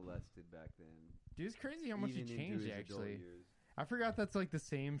getting molested back then. Dude, it's crazy how much he even into changed, his actually. adult years. I forgot that's like the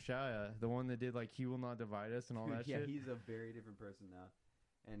same Shia, the one that did like He Will Not Divide Us and all that yeah, shit. he's a very different person now,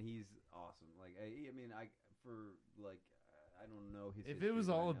 and he's awesome. Like, I mean, I don't know his. If it history was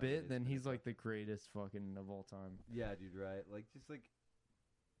right all a now, but bit, it's then been he's a like the greatest fucking of all time. Yeah, dude, right? Like, just like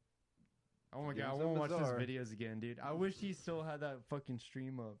Oh my Yeah, god, I so want to watch bizarre. those videos again, dude. I wish he still had that fucking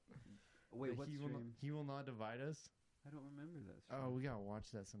stream up. wait, The what he stream? He Will Not Divide Us. I don't remember that. Stream. Oh, we gotta watch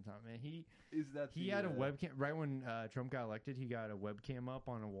that sometime, man. He He had a webcam right when Trump got elected. He got a webcam up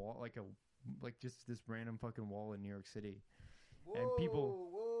on a wall, like just this random fucking wall in New York City. And people-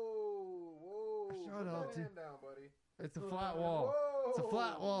 Whoa! Shut Put up, that dude. hand down, buddy. It's a flat wall. It's a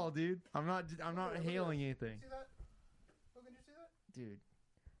flat wall, dude. I'm not hailing anything, See that? Oh, can you see that? dude.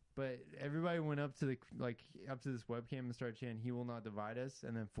 But everybody went up to this webcam and started chanting, "He will not divide us,"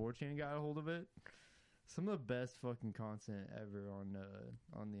 and then 4chan got a hold of it. Some of the best fucking content ever on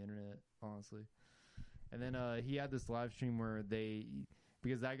the internet, honestly. And then he had this live stream where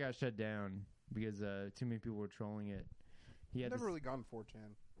because that got shut down because too many people were trolling it. He I've had never this, really gone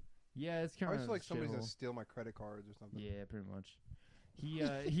 4chan. yeah, it's I kind always of feel like somebody's gonna steal my credit cards or something. Yeah, pretty much.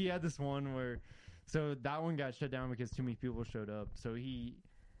 He had this one where, so that one got shut down because too many people showed up. So he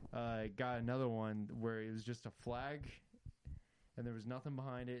got another one where it was just a flag, and there was nothing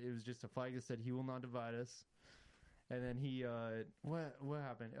behind it. It was just a flag that said "He will not divide us." And then he what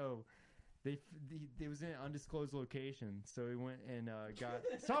happened? Oh, it was in an undisclosed location. So he went and got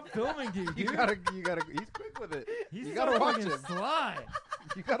stop filming, dude. You gotta. He's quick with it. He's you gotta so watch fucking him. sly.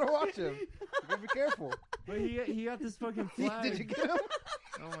 You gotta watch him. You gotta be careful. But he got this fucking flag. Did you get him?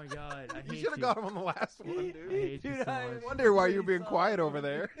 Oh my god, I hate You you. should have got him on the last one, I dude. hate you so I much. Wonder why you're being quiet over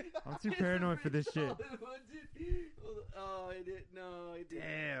there. I'm too paranoid for this shit. Oh, I didn't. No, I didn't.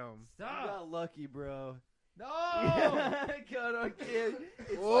 Damn. You Stop. got lucky, bro. No. God, I can't.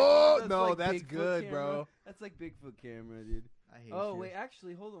 It's Whoa, like- no, like that's Bigfoot good, camera. bro. That's like Bigfoot camera, dude. I hate Oh, you. wait,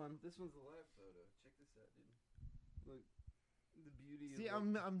 actually, hold on. This one's a live photo. Check this out, dude. Look, the beauty See, of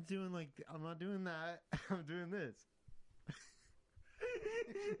like, I'm doing I'm not doing that. I'm doing this.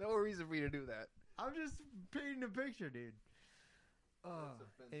 No reason for you to do that. I'm just painting a picture, dude. That's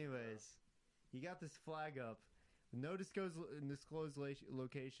offensive, Anyways, he got this flag up. No disclosed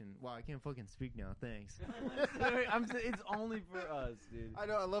location. Wow, I can't fucking speak now. Thanks. it's only for us, dude. I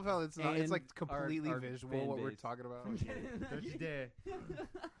know. I love how it's not. It's And like completely our visual fan what we're base. talking about. Don't you dare.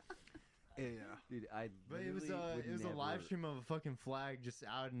 Yeah. Dude, I But it was literally would it was a live never- stream of a fucking flag just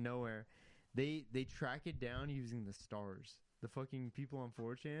out of nowhere. They track it down using the stars. The fucking people on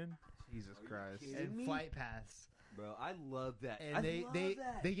 4chan Jesus Are you Christ. kidding? and me? flight paths. Bro, I love that. And I they love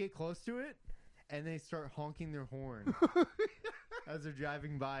that. they get close to it and they start honking their horn as they're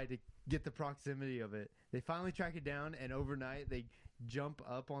driving by to get the proximity of it. They finally track it down, and overnight they jump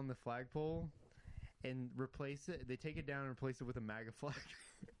up on the flagpole and replace it. They take it down and replace it with a MAGA flag.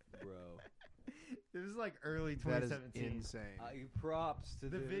 Bro. This is like early That is 2017. insane. Props to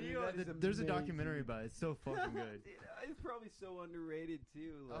The dude. video, That is there's a amazing. documentary about it. It's so fucking good. Dude, it's probably so underrated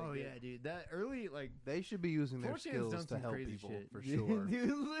too. Like, Oh yeah, dude. That early They should be using their 4chan's skills done to some help crazy people shit. for Dude, sure.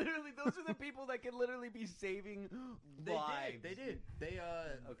 dude, literally, those are the people that can literally be saving lives. They did. They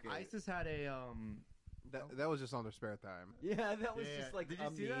Okay. ISIS had a That was just on their spare time. Yeah, that was Yeah, just like did you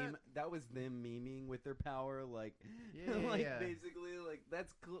a see meme. that? That was them memeing with their power, like, Yeah, like yeah. basically, like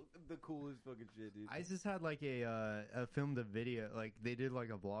that's the coolest fucking shit, dude. ISIS had like a filmed a video, like they did like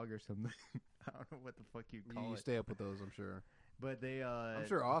a vlog or something. I don't know what the fuck you call You it, stay up with those, I'm sure. but they I'm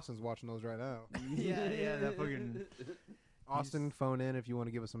sure Austin's watching those right now. yeah, that fucking. Austin, phone in if you want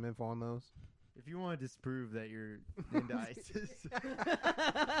to give us some info on those. If you want to disprove that you're into ISIS,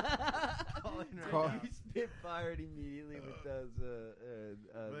 call in right Call- now. You spit fired immediately with those.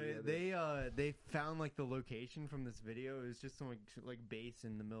 But they found like the location from this video. It was just some like base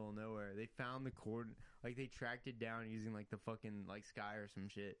in the middle of nowhere. They found the like they tracked it down using like the fucking like Sky or some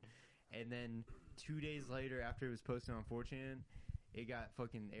shit. And then 2 days later, after it was posted on 4chan, it got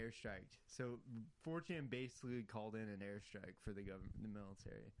fucking airstriked. So 4chan basically called in an airstrike for the government, the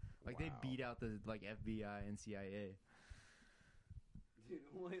military. Like Wow. they beat out the like FBI and CIA. Dude,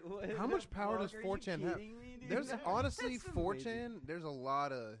 wait, what How the much power fuck? does Are you 4chan have? kidding me, dude? There's honestly That's 4chan. amazing. There's a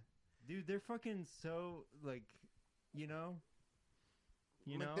lot of Dude, they're fucking so like, you know.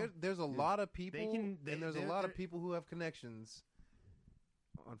 there's a lot of people, can- and there's a they're- lot of they're- people who have connections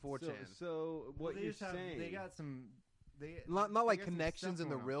on 4chan. So what they you're just have, saying? they got some. Not they like got some connections stuff in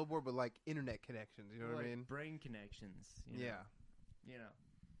the going on. real world, but like internet connections. You know what I Like mean? brain connections. You know? Yeah. You know.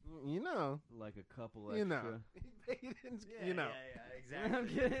 You know. like a couple You extra. know. You know. I'm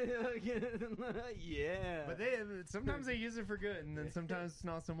exactly. kidding. Yeah. But they sometimes they use it for good, and then sometimes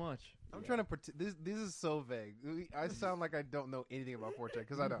not so much. I'm trying to pretend. This is so vague. I sound like I don't know anything about 4chan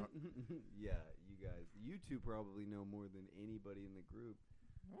because I don't. Yeah, you guys. You two probably know more than anybody in the group.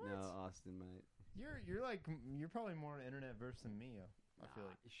 What? No, Austin might. You're probably more internet versed than me. I feel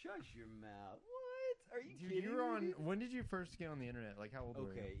like. Shush your mouth. What? Are you Dude, kidding you were on. me? When did you first get on the internet? Like how old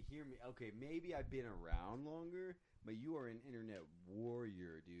were you? Okay, hear me. Okay, maybe I've been around longer, but you are an internet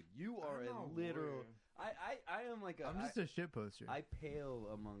warrior, dude. You are a literal. I am like a. I'm just a shit poster. I pale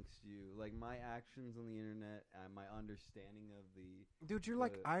amongst you. Like my actions on the internet and my understanding of the. Dude, you're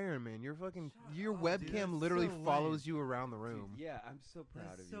like Iron Man. You're fucking. Shut Your up, dude. webcam That's literally so lame. follows you around the room. Dude, yeah, I'm so proud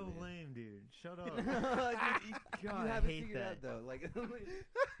That's of so you. man. lame, dude. Shut up. Dude, you God, I haven't hate figured that. out though. Like,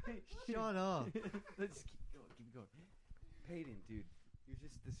 Shut up. Let's keep going. Peyton, dude, you're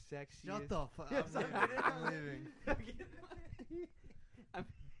just the sexiest. Shut the fuck. Yes, I'm leaving. I'm leaving.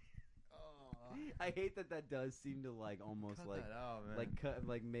 I hate that does seem to like almost Cut like that out, man.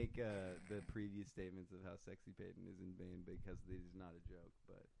 make the previous statements of how sexy Peyton is in vain because it is not a joke.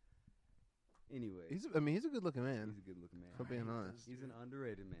 But anyway, He's a good looking man. he's a good looking man. For being honest. He's an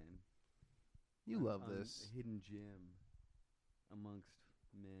underrated man. You love this. A hidden gem amongst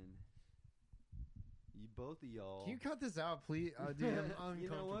men. You both of y'all. Can you cut this out, please? Dude, I'm uncomfortable. You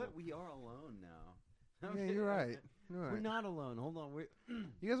know what? We are alone now. Yeah, you're right. You're We're right. not alone. Hold on. We're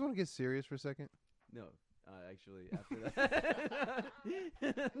You guys want to get serious for a second? no. Actually, after that.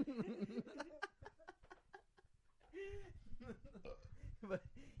 But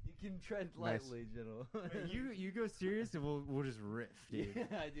you can tread Nice. lightly, General. You go serious and we'll just riff, dude. Yeah,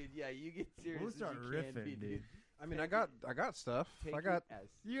 dude. Yeah, you get serious. We'll as start you can riffing, be, dude. I mean, I got stuff. Take I got. it as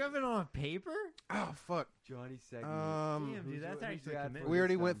You have it on paper? Oh fuck. Johnny segment. Damn, Who's dude, that's your- who's actually your ad commitment. for We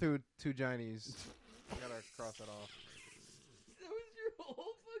already this went time? through 2 Johnnies. I gotta cross that off. That was your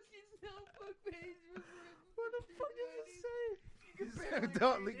whole fucking notebook page. What the fuck does it say?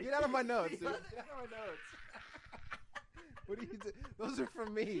 Don't get out of my notes, dude. Get out of my notes. What do you do? Those are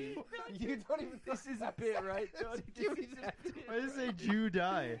from me. You don't even. This is a bit, right, Johnny? Give me This is that. a bit. Why does it say Jew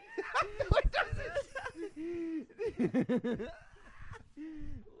die?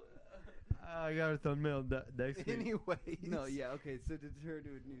 I got a thumbnail next week. Anyways. No, yeah, okay. So to turn to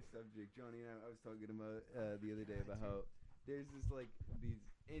a new subject, Johnny and I was talking about the other day about how there's this like these.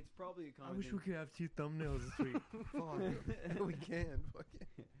 It's probably a I common. wish we could have 2 thumbnails this week. Fuck. We can. Fuck it.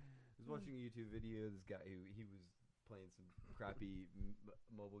 I was watching a YouTube video. This guy who he was playing some crappy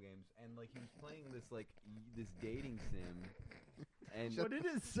mobile games, and like he was playing this like this dating sim. And What did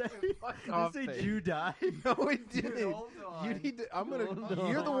it say? Fuck Did off, it say Peyton. Jew die? No, it didn't. hold on. You need to. I'm gonna. Hold on.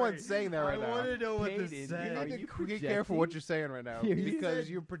 You're the one saying that right I now. want to know what this Peyton, said. You Are need you to be careful what you're saying right now Here, you because said-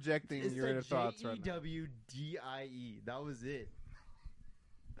 you're projecting It your inner said thoughts right now. JEWDIE. That was it.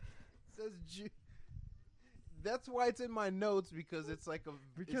 It says Jew. That's why it's in my notes because it's like a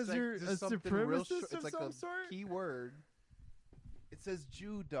Because it's like you're just a something real supremacist It's of like some a sort? key word. It says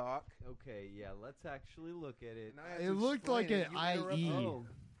Jew, Doc. Okay, yeah, let's actually look at it. And I had It to looked explain like it. an You interrupted IE. me. Oh.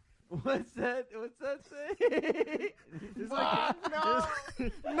 What's that? What's that say? It's Fuck, like no.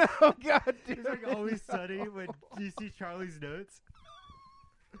 it's, No, God, dude. it's like always sunny when you see Charlie's notes.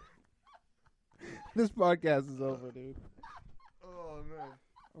 This podcast is over, dude. Oh man,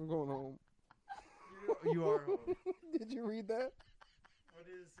 I'm going home. you are. Home. Did you read that? What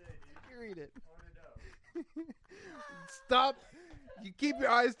did it say, dude? You read it. I want to know. Stop. You keep your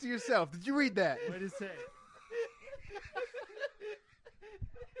eyes to yourself. Did you read that? What did it say?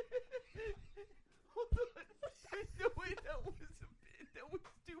 Hold on. There's no way that was a bit. That was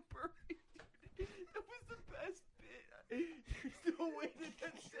too perfect. That was the best bit. There's no way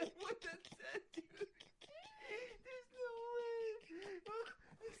that said what that said, dude. There's no way.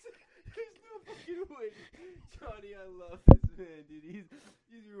 There's no fucking way. Johnny, I love this man, dude. He's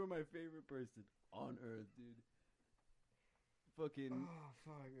you were my favorite person on earth, dude. Fucking Oh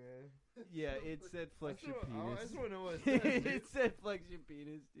fuck, man. yeah, it said flex your I penis. just want to know what it says. It dude. said flex your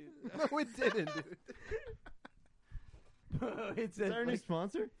penis, dude. No, it didn't, dude. It Is said our new flex-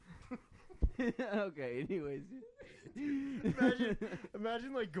 sponsor? Okay, anyways.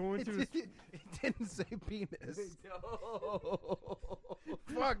 Imagine like going It to. didn't say penis. No.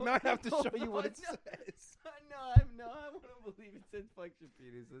 Fuck, now I have to show you what it No. says. No, I want to believe it said flex your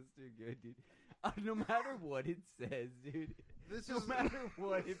penis. That's too good, dude. No matter what it says, dude. This No is matter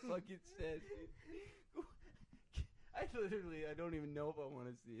what it fucking says, dude. I I don't even know if I want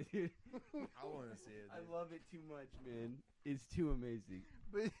to see it, dude. I want to see it. I love it too much, man. It's too amazing.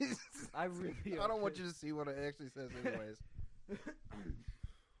 But I really. I don't want you to see what it actually says, anyways. Like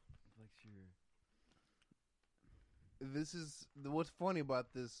sure. This is what's funny about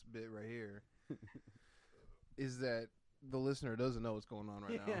this bit right here is that the listener doesn't know what's going on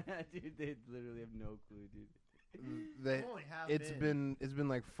right now. Yeah, dude, they literally have no clue, dude. They, it's been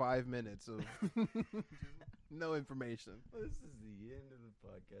like 5 minutes of no information. Well, this is the end of the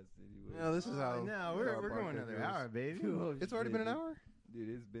podcast anyway. No, this is how. No, this is how we're going podcast another goes. hour, baby. Oh, It's already shit, been an dude. hour. Dude,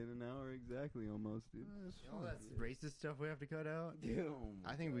 it's been an hour exactly, almost, dude. All that racist stuff we have to cut out. Dude, oh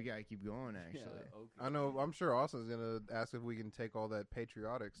my I think we God. gotta keep going. Actually, Yeah, okay. I know. I'm sure Austin's gonna ask if we can take all that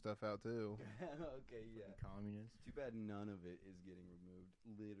patriotic stuff out too. Okay, yeah. communist. Too bad none of it is getting removed.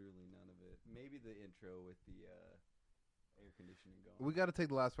 Literally none of it. Maybe the intro with the air conditioning going. We got to take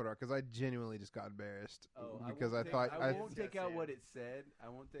the last part out because I genuinely just got embarrassed because I thought I won't take out what it said. I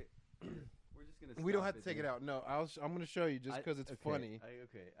won't take. We're just gonna. we don't stop have to take it here. out. No, I'm gonna show you just because it's funny.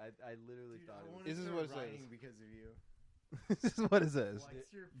 I literally thought it was. This is what it says. because of you. This is what it says.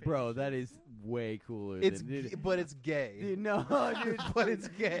 Bro, that is way cooler. It's than, but it's gay. dude, no, dude, But it's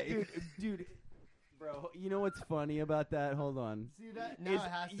gay. dude. Bro, you know what's funny about that? Hold on. See that? Now Is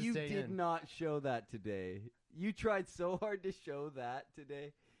it has to you stay did in. not show that today. You tried so hard to show that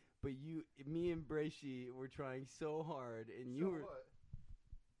today, but me and Bracey were trying so hard, and you were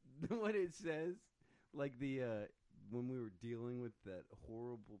what it says, like the when we were dealing with that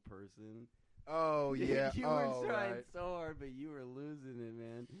horrible person. Oh yeah. you oh were trying right. so hard, but you were losing it,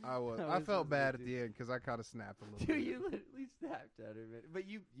 man. I was. I I was felt listening bad to- at the end because I kind of snapped a little Dude, bit. you literally snapped at her, man. But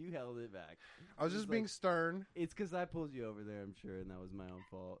you held it back. I was it was just being like- stern. It's because I pulled you over there, I'm sure, and that was my own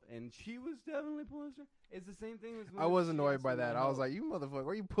fault. And she was definitely pulling us. It's the same thing as when I was she annoyed asked by for my that. I was help. like, "You motherfucker,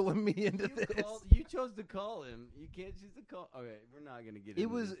 why are you pulling me into this?" You chose to call him. You can't choose to call. Okay, we're not gonna get. It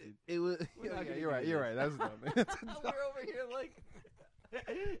into was. this, dude. It was. We're not Yeah, gonna you're right. do You're this. right. That's dumb. We're over here like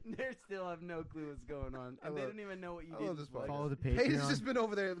they still have no clue what's going on, I and they love- don't even know what you I did. love this before. podcast. Follow the Paige's Patreon. just been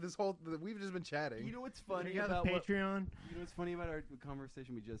over there this whole. We've just been chatting. You know what's funny You got about the what, Patreon. You know what's funny about our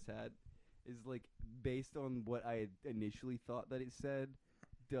conversation we just had is like based on what I had initially thought that it said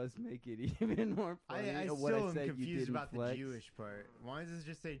does make it even more funny. I of what still I am said you confused didn't about flex. the Jewish part. Why does it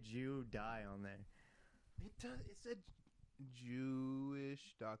just say Jew die on there? It does. It said Jewish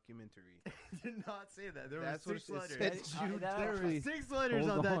documentary. It did not say that. There That's were what 6 it letters. said. That There were actually- 6 letters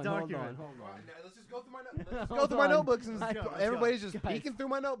Hold on that on, document. Hold on. Let's just go through my. Let's Hold go through my on. notebooks and Let's go, let's everybody's go. just Guys, peeking through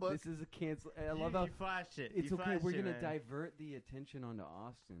my notebook. This is a cancel. I You- love how you flashed it. it's You okay. flashed We're it, gonna man. divert the attention onto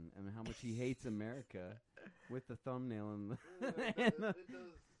Austin and how much he hates America with the thumbnail and the.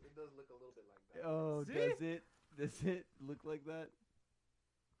 It does look a little bit like that. Oh, See? does it? Does it look like that?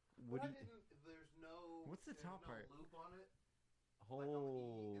 What do you? There's no. What's the top part? Loop on it.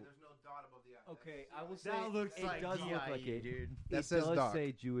 Oh. there's no dot above the I. Okay, I will say That looks it like does look like DIE, it. dude. That It says does doc.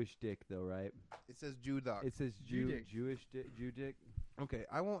 say Jewish dick though, right? It says Jew doc. It says Jew-dick. Jewish dick, Jew dick. Okay,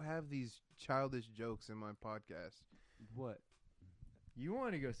 I won't have these childish jokes in my podcast. What? You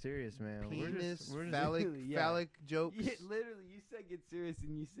want to go serious, man. Penis, we're just phallic, Yeah. phallic jokes. Yeah, literally, you said get serious,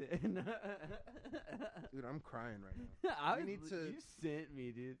 and you said. Dude, I'm crying right now. I We need to- You sent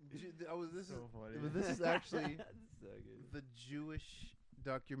me, dude. This so funny. But this is actually That's so good. the Jewish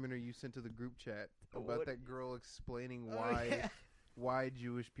documentary you sent to the group chat about What? that girl explaining Oh, why yeah. why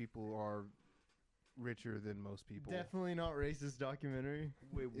Jewish people are richer than most people. Definitely not racist documentary.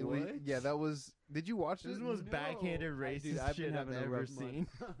 Wait, It- what? yeah, that was. Did you watch This is it? the most backhanded racist Dude, I've shit been I've having a ever rough seen.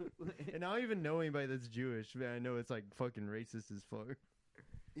 month. And I don't even know anybody that's Jewish, but I know it's like fucking racist as fuck.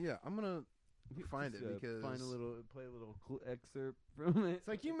 Yeah, I'm gonna find Just, it because play a little excerpt from it. It's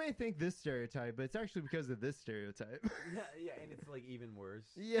like you may think this stereotype, but it's actually because of this stereotype. yeah, and it's like even worse.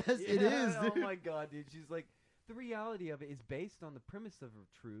 Yes, Yeah, it is, Oh dude. my god, dude. She's like, the reality of it is based on the premise of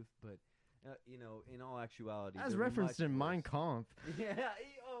truth, but in all actuality, As they're referenced much in Mein worse. Kampf. Yeah.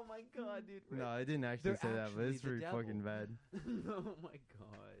 Oh my god, dude. No, it didn't actually They're say that, but actually it's the pretty devil. fucking bad. Oh my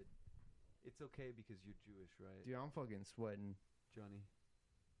god. It's okay because you're Jewish, right, Dude, I'm fucking sweating. Johnny?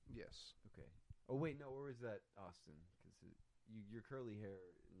 yes. Okay. Oh wait, no. Where was that, Austin? Because your curly hair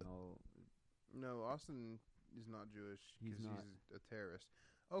and all. No, Austin is not Jewish He's because not. he's a terrorist.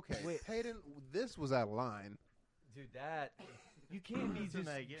 Okay, Wait. Hayden, this was out of line. Dude, that you can't be Listen just to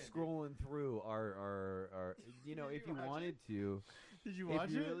that again, dude. scrolling through our if you watch wanted to. Did you If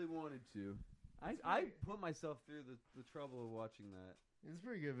you really wanted to. I put myself through the trouble of watching that. It's a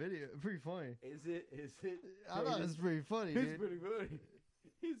pretty good video. Pretty funny. Is it? I thought it was pretty funny, It's dude. pretty funny.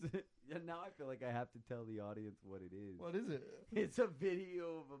 Yeah, now I feel like I have to tell the audience what it is. What is it? It's a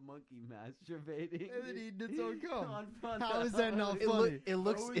video of a monkey masturbating. And then eating its own cum. on How is that not It, funny? it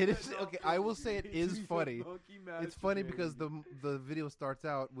looks. How It is is that not okay. I will say it funny? is It's a funny. monkey It's funny because masturbating. the video starts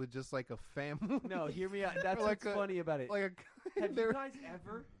out with just like a family. No, hear me out. That's Like what's a- funny about it. like a. Have you They're guys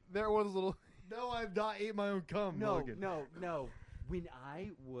ever? they're one of those little. No, I've not ate my own cum, No, Logan. no. When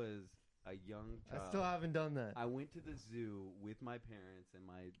I was a young I child, still haven't done that. I went to the zoo with my parents and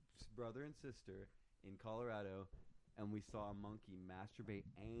my brother and sister in Colorado, and we saw a monkey masturbate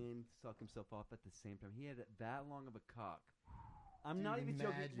and suck himself off at the same time. He had that long of a cock. I'm Dude, not even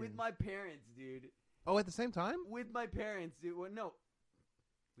joking. With imagine. my parents, dude. Oh, at the same time, With my parents, dude. Well, no.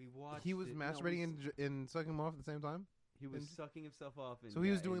 We watched. he was it. No, masturbating and sucking him off at the same time. He was and- sucking himself off. And, So he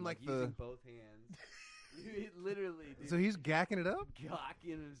was yeah, doing, and, like, using the- both hands. Literally, dude. So he's gacking it up.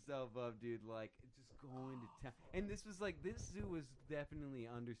 Gawking himself up, dude, like just going to town. And this was like this zoo was definitely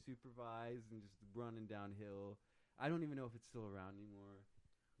under supervised and just running downhill. I don't even know if it's still around anymore.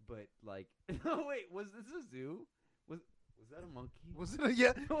 But like, no, wait, was this a zoo? Was that a monkey? Was it?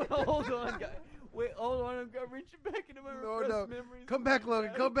 Yeah. Hold on, guys. Wait, hold on. I'm reaching back into my No, repressed no. memories. Come of back, my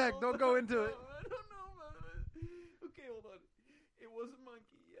Logan. dad. Come back. Hold Don't on, go into it. I don't know, man. Okay, hold on. It was a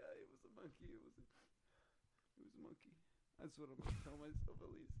monkey. Yeah, it was a monkey. It was a monkey. That's what I'm gonna tell myself at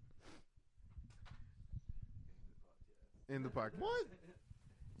least. In the podcast. What?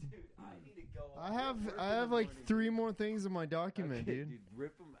 Dude, I need to go. I have like 3 more things in my document, okay, dude.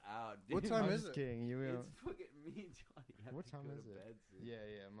 Rip them out. Dude. What time I'm is just it? kidding. You know. It's fucking me and Johnny. Have What to time go is to it? Bed soon. Yeah,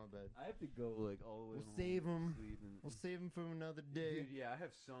 my bad. I have to go like all the way. We'll home save and 'em. sleep and- We'll save them for another day. Dude, yeah, I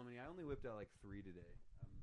have so many. I only whipped out like 3 today.